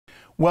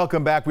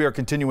Welcome back. We are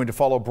continuing to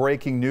follow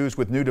breaking news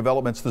with new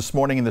developments this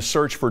morning in the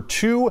search for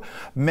two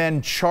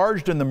men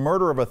charged in the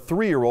murder of a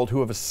 3-year-old who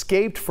have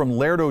escaped from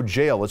Lerdo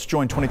jail. Let's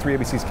join 23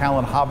 ABC's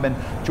Callan Hobman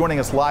joining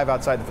us live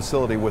outside the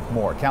facility with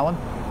more. Callan?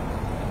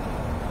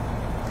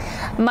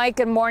 Mike,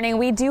 good morning.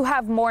 We do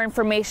have more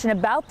information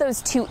about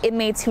those two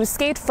inmates who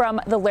escaped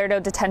from the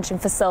Lerdo Detention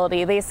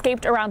Facility. They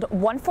escaped around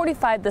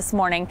 1:45 this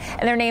morning,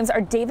 and their names are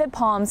David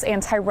Palms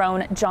and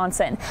Tyrone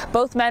Johnson.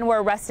 Both men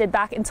were arrested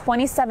back in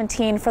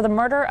 2017 for the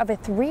murder of a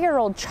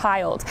 3-year-old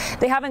child.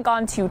 They haven't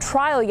gone to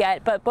trial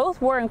yet, but both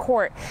were in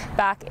court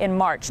back in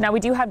March. Now,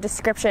 we do have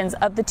descriptions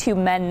of the two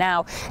men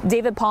now.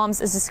 David Palms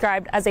is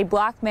described as a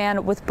black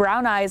man with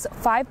brown eyes,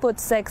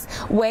 5'6",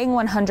 weighing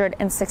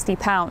 160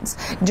 pounds.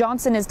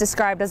 Johnson is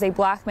described as a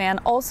black man,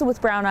 also with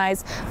brown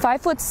eyes,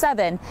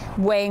 5'7",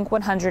 weighing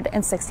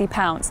 160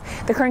 pounds.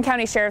 The Kern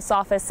County Sheriff's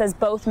Office says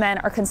both men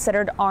are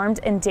considered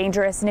armed and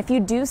dangerous, and if you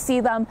do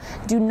see them,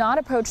 do not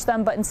approach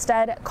them, but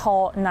instead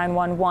call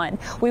 911.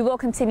 We will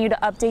continue to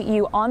update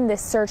you on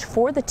this search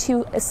for the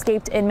two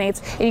escaped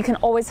inmates, and you can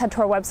always head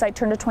to our website,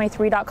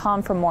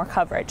 turn23.com, for more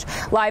coverage.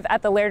 Live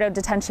at the Lerdo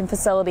Detention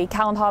Facility,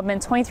 Callan Hobman,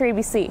 23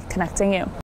 ABC, connecting you.